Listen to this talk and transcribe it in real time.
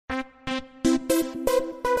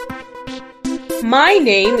My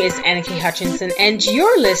name is Annika Hutchinson, and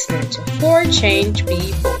you're listening to For Change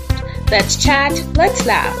Be Bold. Let's chat, let's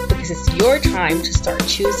laugh, because it's your time to start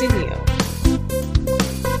choosing you.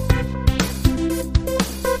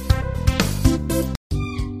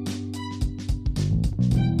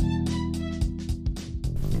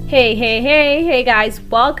 Hey guys,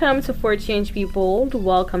 welcome to For Change Be Bold.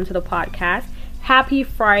 Welcome to the podcast. Happy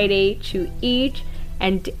Friday to each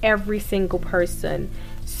and every single person.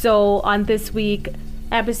 So on this week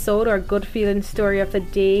episode, our good feeling story of the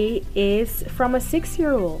day is from a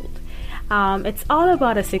 6-year-old. It's all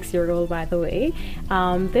about a 6-year-old, by the way.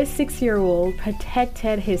 This 6-year-old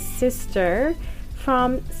protected his sister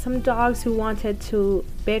from some dogs who wanted to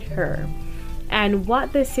bite her. And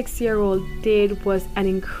what the 6-year-old did was an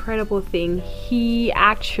incredible thing. He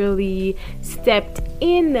actually stepped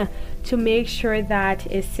in to make sure that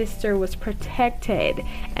his sister was protected,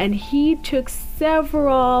 and he took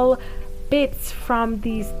several bits from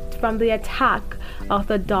the attack of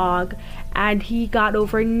the dog, and he got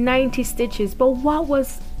over 90 stitches. But what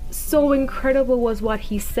was so incredible was what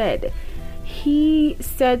he said. He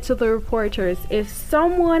said to the reporters, "If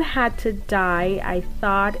someone had to die, I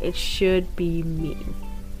thought it should be me."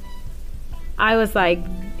 I was like,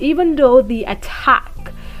 even though the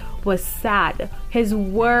attack was sad, his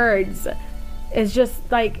words is just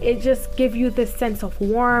like, it just gives you this sense of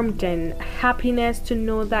warmth and happiness to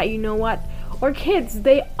know that, you know what, our kids,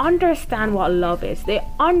 they understand what love is. They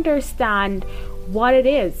understand what it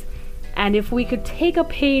is. And if we could take a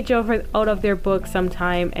page out of their book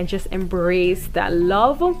sometime and just embrace that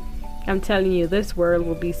love, I'm telling you, this world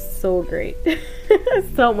will be so great.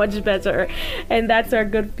 So much better. And that's our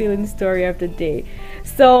good feeling story of the day.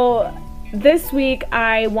 So this week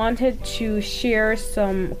I wanted to share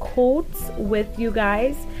some quotes with you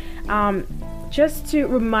guys, just to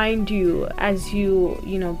remind you as you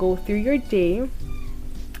go through your day,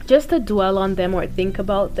 just to dwell on them or think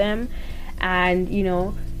about them, and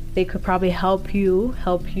they could probably help you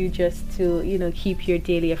just to keep your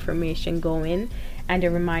daily affirmation going, and a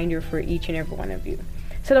reminder for each and every one of you.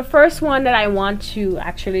 So the first one that I want to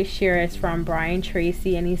actually share is from Brian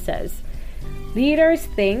Tracy, and he says, "Leaders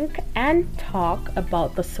think and talk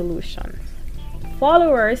about the solution.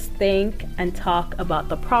 Followers think and talk about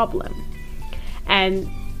the problem." And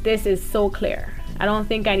this is so clear. I don't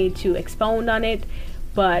think I need to expound on it,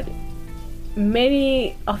 but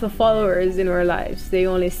many of the followers in our lives, they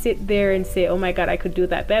only sit there and say, "Oh my God, I could do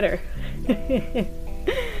that better."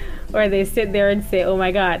 Or they sit there and say, "Oh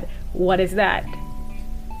my God, what is that?"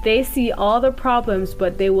 They see all the problems,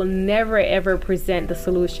 but they will never ever present the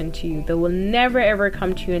solution to you. They will never ever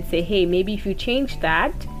come to you and say, "Hey, maybe if you change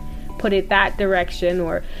that, put it that direction,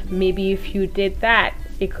 or maybe if you did that,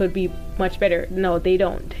 it could be much better." No, they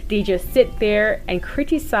don't. They just sit there and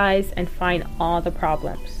criticize and find all the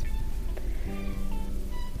problems.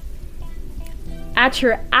 At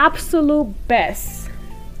your absolute best,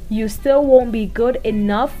 you still won't be good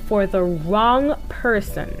enough for the wrong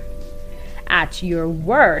person. At your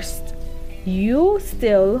worst, you'll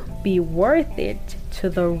still be worth it to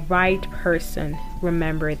the right person.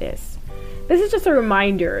 Remember this. This is just a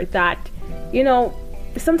reminder that,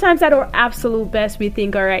 sometimes at our absolute best, we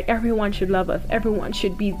think, all right, everyone should love us. Everyone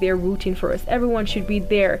should be there rooting for us. Everyone should be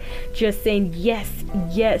there just saying yes,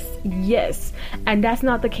 yes, yes. And that's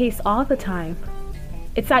not the case all the time.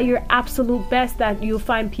 It's at your absolute best that you'll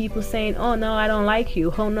find people saying, "Oh no, I don't like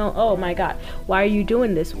you. Oh no, oh my God, why are you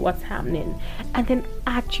doing this? What's happening?" And then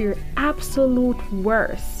at your absolute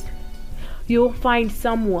worst, you'll find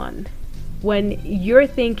someone, when you're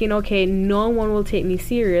thinking, okay, no one will take me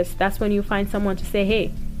serious, that's when you find someone to say,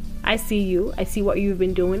 "Hey, I see you. I see what you've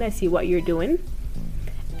been doing. I see what you're doing.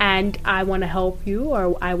 And I want to help you,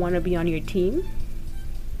 or I want to be on your team."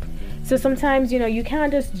 So sometimes, you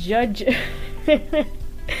can't just judge.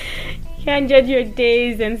 You can't judge your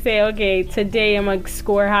days and say, okay, today I'm going to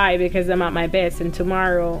score high because I'm at my best, and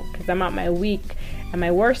tomorrow, because I'm at my weak and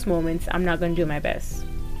my worst moments, I'm not going to do my best.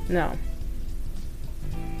 No.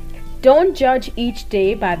 Don't judge each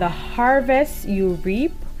day by the harvest you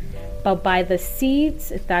reap, but by the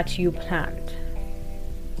seeds that you plant.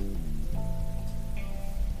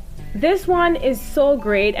 This one is so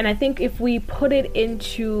great, and I think if we put it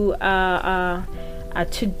into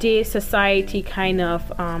today's society kind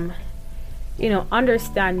of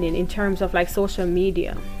understanding in terms of like social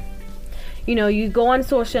media, you go on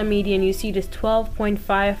social media and you see this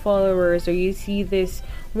 12.5 followers, or you see this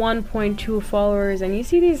 1.2 followers, and you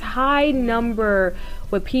see this high number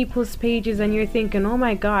with people's pages, and you're thinking, oh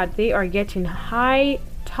my God, they are getting high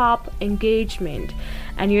top engagement.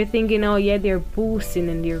 and you're thinking, oh yeah, they're boosting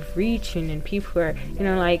and they're reaching and people are,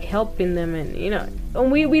 like helping them, and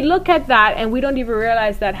and we look at that and we don't even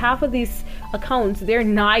realize that half of these accounts, they're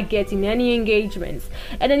not getting any engagements.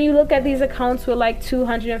 And then you look at these accounts with like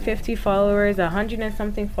 250 followers, 100 and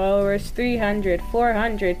something followers, 300,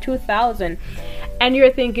 400, 2,000, and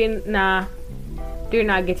you're thinking, nah, they're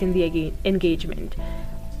not getting the engagement.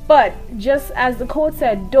 But just as the quote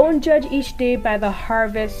said, don't judge each day by the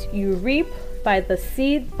harvest you reap, but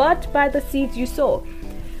by the seeds you sow.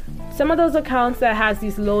 Some of those accounts that has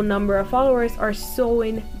these low number of followers are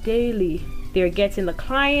sowing daily. They're getting the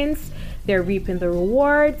clients, they're reaping the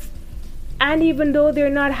rewards, and even though they're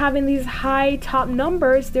not having these high top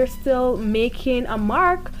numbers, they're still making a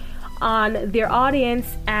mark on their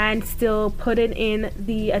audience and still putting in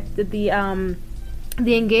the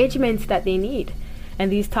engagements that they need.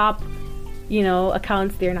 And these top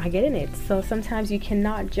accounts, they're not getting it. So sometimes you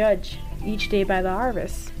cannot judge each day by the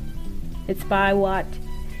harvest. It's by what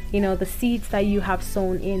the seeds that you have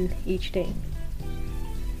sown in each day.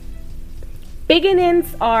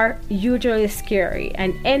 Beginnings are usually scary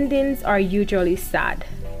and endings are usually sad,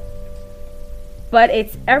 but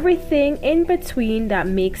it's everything in between that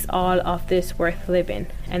makes all of this worth living.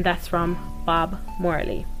 And that's from Bob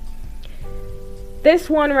Marley.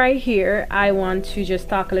 This one right here, I want to just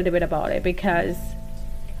talk a little bit about it, because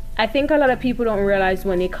I think a lot of people don't realize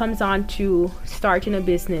when it comes on to starting a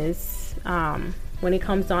business, when it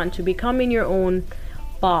comes on to becoming your own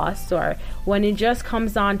boss, or when it just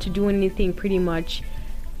comes on to doing anything, pretty much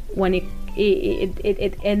when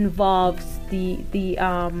it involves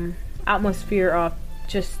the atmosphere of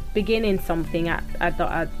just beginning something to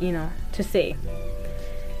say,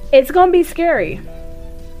 it's gonna be scary.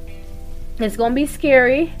 It's gonna be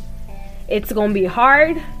scary. It's gonna be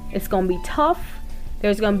hard. It's gonna be tough.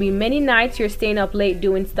 There's gonna be many nights you're staying up late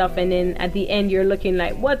doing stuff, and then at the end you're looking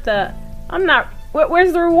like, where's the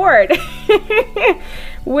reward?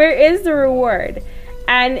 Where is the reward?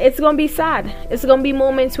 And it's gonna be sad. It's gonna be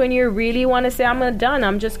moments when you really want to say, I'm done.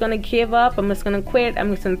 I'm just gonna give up. I'm just gonna quit. I'm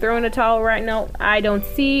just gonna throw in the towel right now. I don't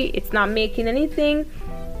see. It's not making anything.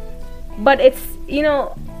 But it's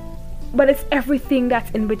everything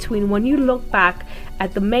that's in between. When you look back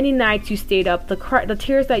at the many nights you stayed up, the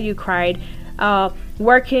tears that you cried,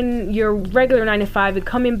 working your regular 9 to 5 and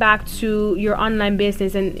coming back to your online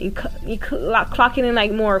business and clocking in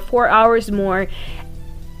like 4 hours more,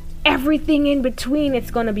 everything in between,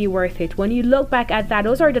 it's going to be worth it. When you look back at that,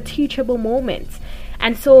 those are the teachable moments.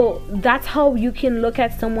 And so that's how you can look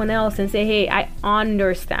at someone else and say, hey, I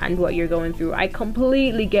understand what you're going through. I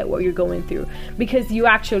completely get what you're going through, because you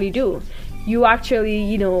actually do. You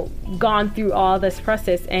actually, gone through all this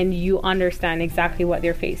process and you understand exactly what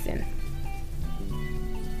they're facing.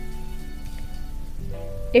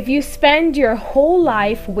 If you spend your whole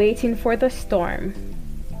life waiting for the storm,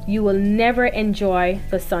 you will never enjoy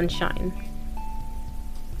the sunshine.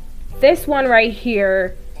 This one right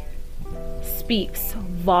here speaks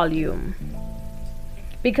volume,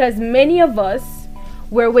 because many of us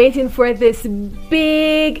were waiting for this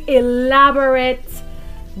big elaborate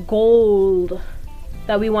goal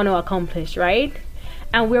that we want to accomplish, right?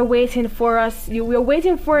 And we're waiting for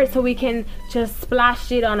it so we can just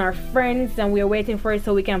splash it on our friends, and we're waiting for it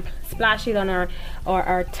so we can splash it on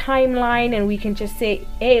our timeline, and we can just say,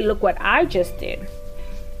 hey, look what I just did.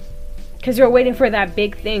 Because you're waiting for that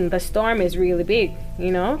big thing. The storm is really big,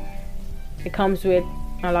 It comes with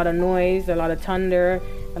a lot of noise, a lot of thunder,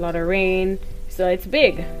 a lot of rain. So it's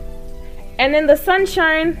big. And then the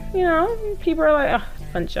sunshine, people are like, oh,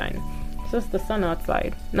 sunshine. It's just the sun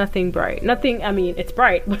outside. Nothing bright. It's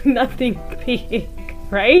bright, but nothing big,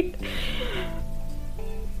 right?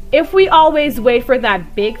 If we always wait for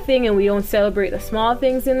that big thing and we don't celebrate the small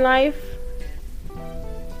things in life,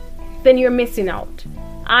 then you're missing out.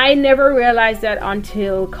 I never realized that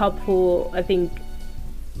until I think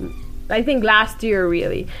last year,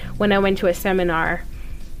 really, when I went to a seminar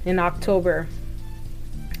in October,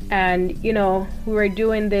 and we were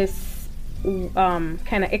doing this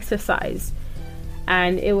kind of exercise,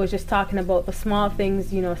 and it was just talking about the small things,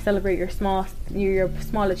 celebrate your small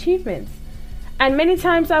achievements. And many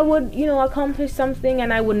times I would accomplish something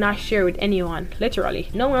and I would not share with anyone. Literally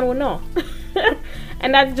no one would know.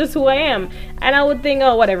 And that's just who I am. And I would think,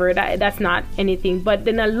 oh, whatever, that's not anything. But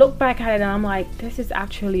then I look back at it and I'm like, this is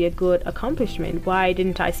actually a good accomplishment. Why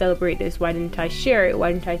didn't I celebrate this? Why didn't I share it?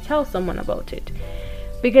 Why didn't I tell someone about it?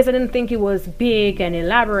 because I didn't think it was big and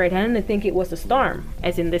elaborate. I didn't think it was a storm,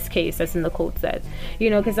 as in this case, as in the quote said,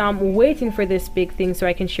 because I'm waiting for this big thing so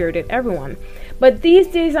I can share it with everyone. But these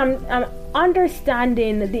days I'm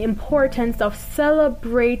understanding the importance of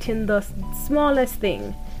celebrating the smallest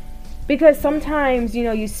thing, because sometimes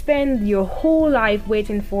you spend your whole life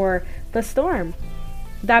waiting for the storm,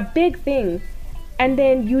 that big thing, and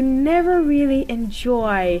then you never really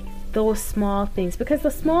enjoy those small things, because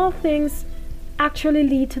the small things actually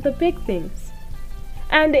lead to the big things.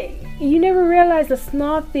 And you never realize the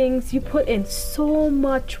small things, you put in so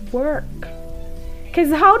much work.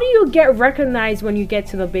 Because how do you get recognized when you get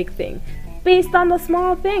to the big thing? Based on the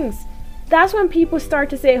small things. That's when people start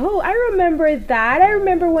to say, oh, I remember that. I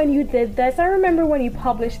remember when you did this. I remember when you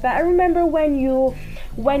published that. I remember when you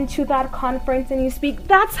went to that conference and you speak.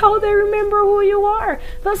 That's how they remember who you are.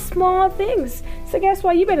 The small things. So guess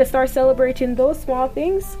what? You better start celebrating those small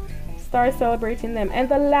things. Start celebrating them. And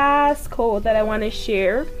the last quote that I want to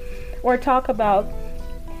share or talk about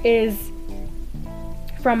is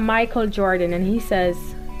from Michael Jordan. And he says,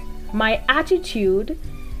 "My attitude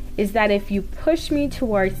is that if you push me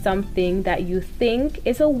towards something that you think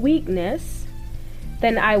is a weakness,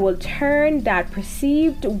 then I will turn that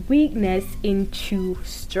perceived weakness into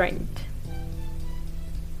strength."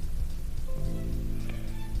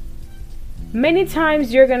 Many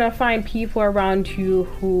times you're going to find people around you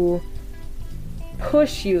who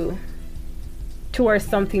push you towards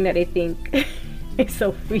something that they think is a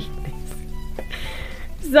weakness.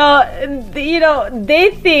 So,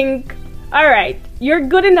 they think, all right, you're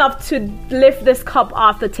good enough to lift this cup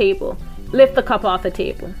off the table. Lift the cup off the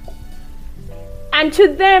table. And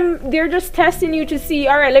to them, they're just testing you to see,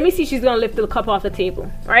 all right, let me see if she's going to lift the cup off the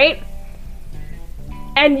table, right?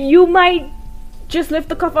 And you might just lift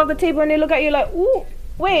the cup off the table and they look at you like, ooh,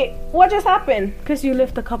 wait, what just happened? Because you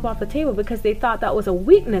lift the cup off the table because they thought that was a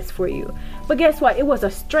weakness for you. But guess what? It was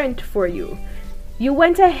a strength for you. You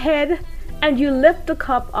went ahead and you lift the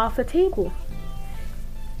cup off the table.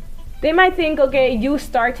 They might think, okay, you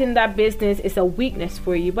starting that business is a weakness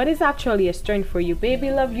for you, but it's actually a strength for you. Baby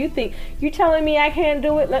love, you think you're telling me I can't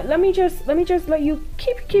do it? Let me just let you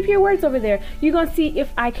keep your words over there. You're gonna see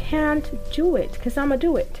if I can't do it, because I'm gonna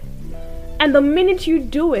do it. And the minute you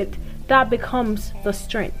do it, that becomes the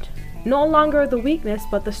strength. No longer the weakness,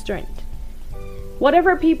 but the strength.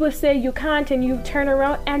 Whatever people say you can't and you turn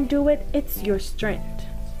around and do it, it's your strength.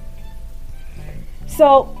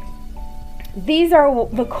 So these are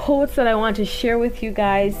the quotes that I want to share with you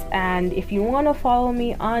guys. And if you want to follow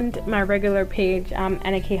me on my regular page,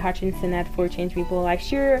 Anna K. Hutchinson at For Change People. I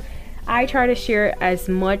try to share as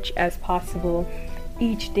much as possible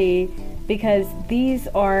each day, because these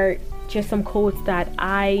are just some quotes that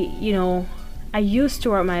I use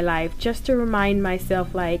throughout my life, just to remind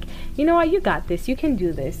myself, like, you know what, you got this, you can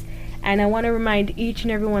do this. And I want to remind each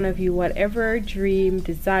and every one of you, whatever dream,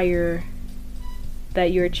 desire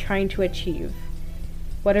that you're trying to achieve,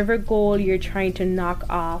 whatever goal you're trying to knock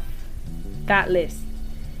off that list,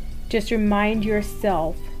 just remind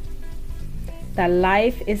yourself that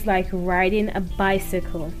life is like riding a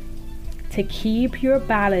bicycle. To keep your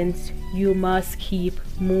balance, you must keep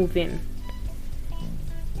moving.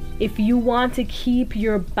 If you want to keep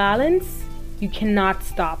your balance, you cannot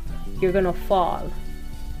stop. You're gonna fall.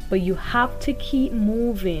 But you have to keep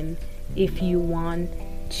moving if you want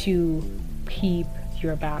to keep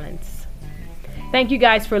your balance. Thank you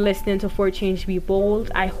guys for listening to For Change Be Bold.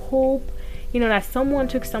 I hope that someone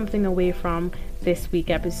took something away from this week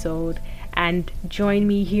episode, and join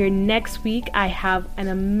me here next week. I have an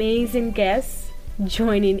amazing guest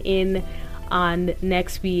joining in on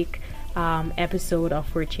next week episode of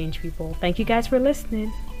For Change Be Bold. Thank you guys for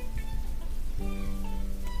listening.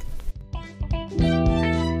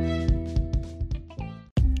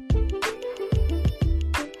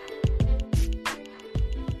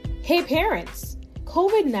 Hey parents,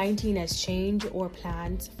 COVID-19 has changed our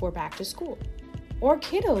plans for back to school. Our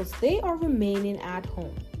kiddos, they are remaining at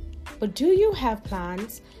home. But do you have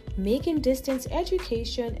plans making distance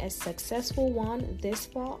education a successful one this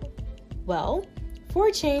fall? Well, For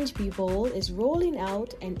Change Be Bold is rolling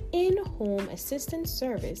out an in-home assistance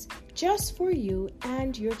service just for you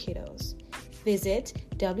and your kiddos. Visit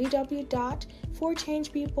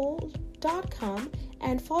www.forchangebebold.com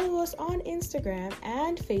and follow us on Instagram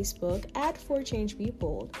and Facebook at For Change Be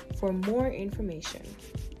Bold for more information.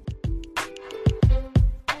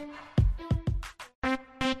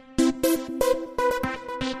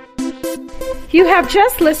 You have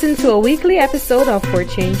just listened to a weekly episode of For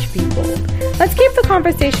Change Be Bold. Let's keep the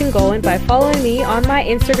conversation going by following me on my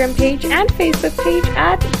Instagram page and Facebook page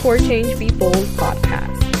at For Change Be Bold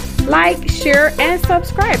Podcast. like, share, and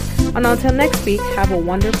subscribe. And until next week, have a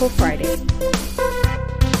wonderful Friday.